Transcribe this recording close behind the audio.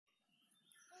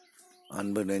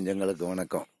அன்பு நெஞ்சங்களுக்கு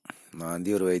வணக்கம். நான்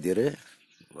அந்தியூர் வைத்தியர்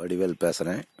வடிவேல்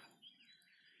பேசுகிறேன்.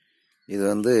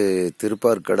 இது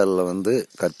திருப்பார்கடலில்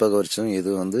கற்பக விருட்சம்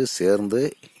இது சேர்ந்து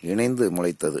இணைந்து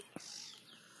முளைத்தது.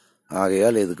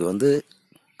 ஆகையால் இதுக்கு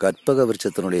கற்பக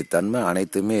விருட்சத்தினுடைய தன்மை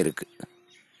அனைத்துமே இருக்குது.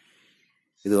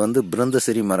 இது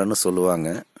பிருந்தசிரி மரம்னு சொல்லுவாங்க.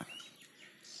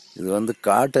 இது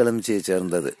காட்டு எலுமிச்சையை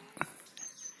சேர்ந்தது.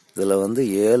 இதில்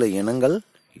 7 இனங்கள்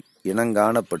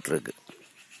இனங்காணப்பட்டிருக்கு.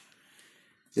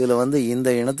 இதில் இந்த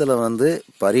இனத்தில்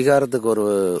பரிகாரத்துக்கு ஒரு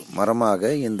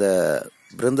மரமாக இந்த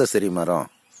பிருந்தசிரி மரம்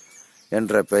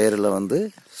என்ற பெயரில்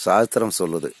சாஸ்திரம்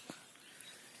சொல்லுது.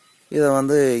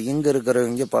 இதை இங்கே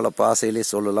இருக்கிறவங்க பல பாசையிலே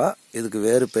சொல்லலாம். இதுக்கு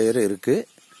வேறு பெயர் இருக்குது.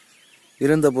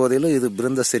 இருந்த போதிலும் இது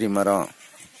பிருந்தசிரி மரம்.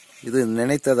 இது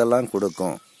நினைத்ததெல்லாம்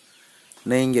கொடுக்கும்.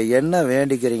 நீங்கள் என்ன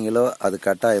வேண்டிக்கிறீங்களோ அது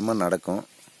கட்டாயமாக நடக்கும்.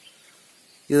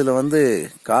 இதில்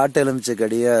காட்டு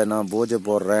எலுமிச்சைக்கடியை நான் பூஜை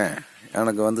போடுறேன்,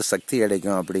 எனக்கு சக்தி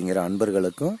கிடைக்கும் அப்படிங்கிற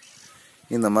அன்பர்களுக்கும்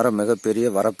இந்த மரம் மிகப்பெரிய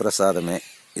வரப்பிரசாதமே.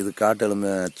 இது காட்டு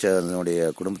எலுமிச்சனுடைய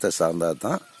குடும்பத்தை சார்ந்தது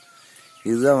தான்.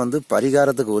 இதுதான்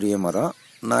பரிகாரத்துக்கு உரிய மரம்.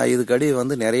 நான் இதுக்கடி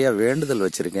நிறைய வேண்டுதல்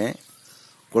வச்சுருக்கேன்.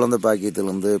 குழந்தை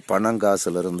பாக்கியத்திலேருந்து பணம்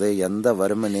காசுலேருந்து எந்த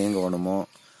வறுமை நீங்கணுமோ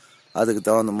அதுக்கு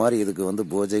தகுந்த மாதிரி இதுக்கு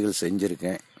பூஜைகள்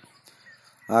செஞ்சுருக்கேன்.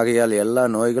 ஆகையால் எல்லா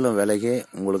நோய்களும் விலகி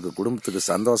உங்களுக்கு குடும்பத்துக்கு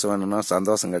சந்தோஷம் வேணும்னா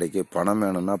சந்தோஷம் கிடைக்கும், பணம்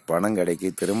வேணும்னா பணம்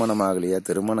கிடைக்கும், திருமணம் ஆகலையா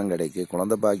திருமணம் கிடைக்கும்,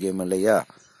 குழந்தை பாக்கியம் இல்லையா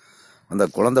அந்த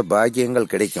குழந்தை பாக்கியங்கள்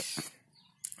கிடைக்கும்.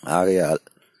 ஆகையால்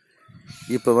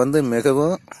இப்போ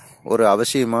மிகவும் ஒரு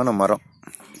அவசியமான மரம்.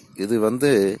 இது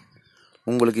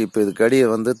உங்களுக்கு இப்போ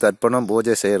இதுக்கடியை தர்ப்பணம்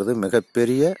பூஜை செய்கிறது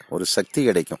மிகப்பெரிய ஒரு சக்தி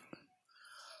கிடைக்கும்.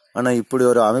 ஆனால் இப்படி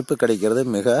ஒரு அமைப்பு கிடைக்கிறது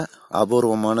மிக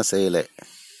அபூர்வமான செயலே.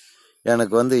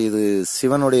 எனக்கு இது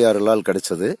சிவனுடைய அருளால்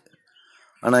கிடைச்சது.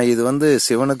 ஆனால் இது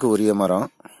சிவனுக்கு உரிய மரம்.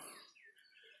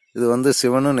 இது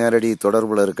சிவனும் நேரடி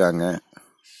தொடர்பில் இருக்காங்க.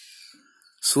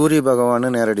 சூரிய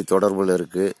பகவானும் நேரடி தொடர்பில்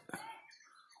இருக்குது.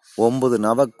 9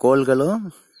 நவக்கோள்களும்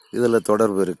இதில்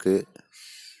தொடர்பு இருக்குது.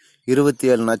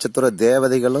 27 நட்சத்திர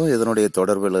தேவதைகளும் இதனுடைய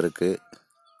தொடர்பில் இருக்குது.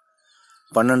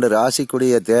 12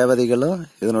 ராசிக்குரிய தேவதைகளும்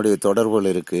இதனுடைய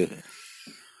தொடர்பில் இருக்குது.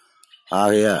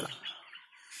 ஆகையால்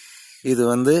இது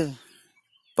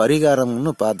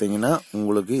பரிகாரம்னு பார்த்தீங்கன்னா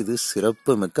உங்களுக்கு இது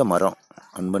சிறப்பு மிக்க மரம்.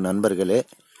 அன்பு நண்பர்களே,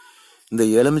 இந்த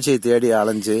எலுமிச்சை தேடி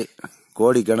அலைஞ்சு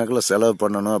கோடிக்கணக்கில் செலவு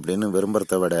பண்ணணும் அப்படின்னு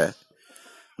விரும்புகிறத விட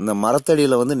இந்த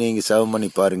மரத்தடியில் நீங்கள் செலவு பண்ணி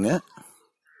பாருங்க.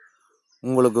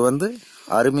 உங்களுக்கு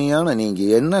அருமையான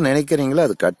நீங்கள் என்ன நினைக்கிறீங்களோ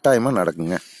அது கட்டாயமாக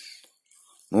நடக்குங்க.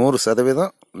 100%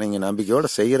 நீங்கள்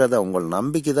நம்பிக்கையோடு செய்கிறத உங்கள்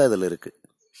நம்பிக்கை தான் இதில் இருக்குது.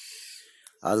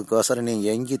 அதுக்கோசரம்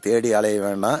நீங்கள் எங்கேயும் தேடி அலைய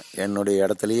வேண்டாம், என்னுடைய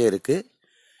இடத்துலையே இருக்குது.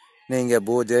 நீங்கள்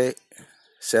பூஜை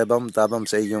செபம் தபம்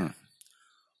செய்யும்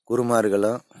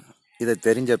குருமார்களும் இதை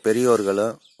தெரிஞ்ச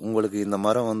பெரியோர்களும் உங்களுக்கு இந்த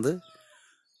மரம்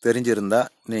தெரிஞ்சிருந்தா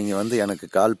நீங்கள் எனக்கு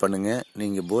கால் பண்ணுங்கள்.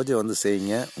 நீங்கள் பூஜை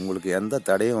செய்யுங்க. உங்களுக்கு எந்த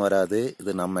தடையும் வராது.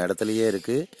 இது நம்ம இடத்துலையே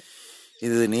இருக்குது.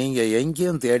 இது நீங்கள்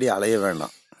எங்கேயும் தேடி அலைய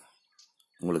வேண்டாம்.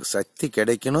 உங்களுக்கு சக்தி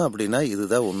கிடைக்கணும் அப்படின்னா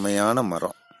இதுதான் உண்மையான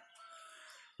மரம்.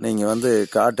 நீங்கள்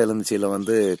காட்டு எலுமிச்சியில்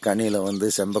கனியில்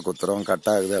செம்ப குத்துறோம்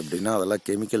கட்டாகுது அப்படின்னா அதெல்லாம்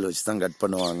கெமிக்கல் வச்சு தான் கட்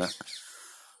பண்ணுவாங்க.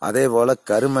 அதே போல்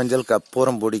கருமஞ்சள்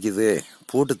கற்பூரம் பிடிக்குது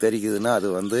பூட்டு தெரிக்குதுன்னா அது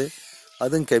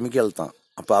அதுவும் கெமிக்கல் தான்.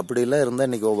 அப்போ அப்படிலாம் இருந்தால்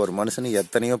இன்றைக்கி ஒவ்வொரு மனுஷனும்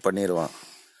எத்தனையோ பண்ணிடுவான்.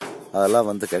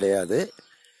 அதெல்லாம் கிடையாது.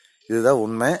 இதுதான்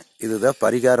உண்மை. இதுதான்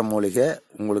பரிகார மூலிகை.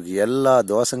 உங்களுக்கு எல்லா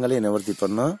தோஷங்களையும் நிவர்த்தி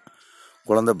பண்ணும்.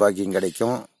 குழந்தை பாக்கியம்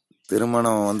கிடைக்கும்.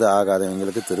 திருமணம்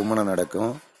ஆகாதவங்களுக்கு திருமணம்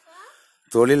நடக்கும்.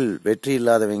 தொழில் வெற்றி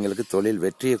இல்லாதவங்களுக்கு தொழில்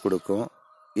வெற்றியை கொடுக்கும்.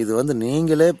 இது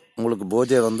நீங்களே உங்களுக்கு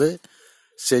பூஜை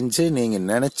செஞ்சு நீங்கள்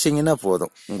நினச்சிங்கன்னா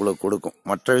போதும் உங்களுக்கு கொடுக்கும்.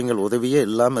 மற்றவங்க உதவியே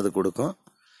இல்லாமல் இது கொடுக்கும்.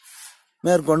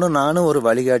 மேற்கொண்டு நானும் ஒரு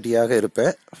வழிகாட்டியாக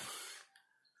இருப்பேன்.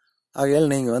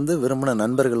 ஆகையால் நீங்கள் விரும்பின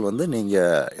நண்பர்கள்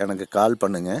நீங்கள் எனக்கு கால்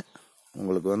பண்ணுங்க.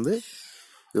 உங்களுக்கு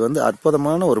இது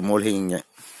அற்புதமான ஒரு மூலிகைங்க.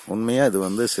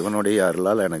 உண்மையாக இது சிவனுடைய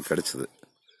அருளால் எனக்கு கிடைச்சிது.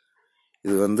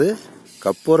 இது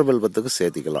கற்பூர பல்பத்துக்கு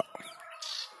சேர்த்திக்கலாம்.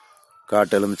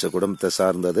 காட்டு எலுமிச்சை குடும்பத்தை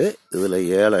சார்ந்தது. இதில்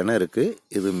 7 இனம் இருக்குது.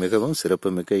 இது மிகவும் சிறப்பு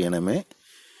மிக்க இனமே.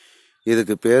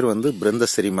 இதுக்கு பேர்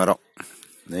பிருந்தசிரி மரம்.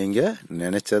 நீங்கள்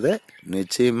நினைச்சதை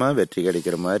நிச்சயமாக வெற்றி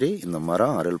கிடைக்கிற மாதிரி இந்த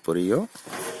மரம் அருள் புரியும்.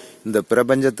 இந்த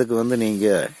பிரபஞ்சத்துக்கு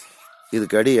நீங்கள்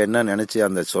இதுக்கடி என்ன நினச்சி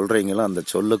அந்த சொல்கிறீங்களோ அந்த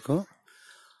சொல்லுக்கும்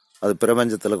அது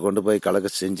பிரபஞ்சத்தில் கொண்டு போய்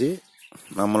கலக்க செஞ்சு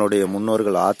நம்மளுடைய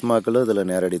முன்னோர்கள் ஆத்மாக்களும் இதில்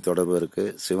நேரடி தொடர்பு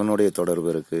இருக்குது. சிவனுடைய தொடர்பு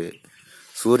இருக்குது.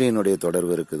 சூரியனுடைய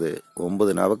தொடர்பு இருக்குது.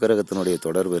 9 நவக்கிரகத்தினுடைய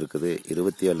தொடர்பு இருக்குது.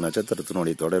 27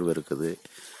 நட்சத்திரத்தினுடைய தொடர்பு இருக்குது.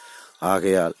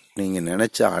 ஆகையால் நீங்கள்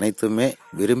நினைச்ச அனைத்துமே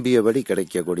விரும்பியபடி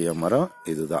கிடைக்கக்கூடிய மரம்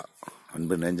இதுதான்.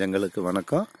 அன்பு நெஞ்சங்களுக்கு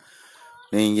வணக்கம்.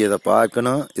 நீங்கள் இதை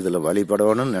பார்க்கணும், இதில்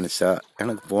வழிபடணும்னு நினச்சா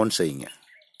எனக்கு ஃபோன் செய்யுங்க.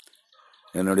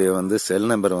 என்னுடைய செல்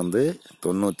நம்பர்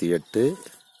 98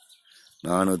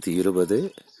 420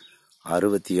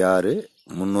 66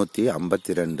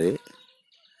 352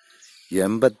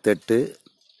 88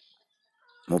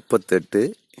 38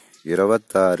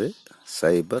 26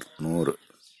 0 100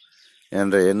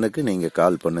 என்ற எண்ணுக்கு நீங்கள்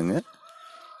கால் பண்ணுங்க.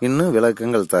 இன்னும்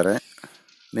விளக்கங்கள் தரேன்.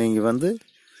 நீங்கள்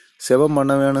செவம்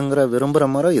பண்ண வேணுங்கிற விரும்புகிற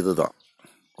மரம் இதுதான்.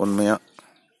 உண்மையாக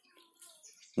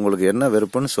உங்களுக்கு என்ன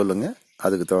விருப்பம்னு சொல்லுங்கள்,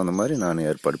 அதுக்கு தகுந்த மாதிரி நான்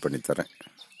ஏற்பாடு பண்ணி தரேன்.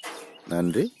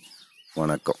 நன்றி,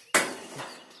 வணக்கம்.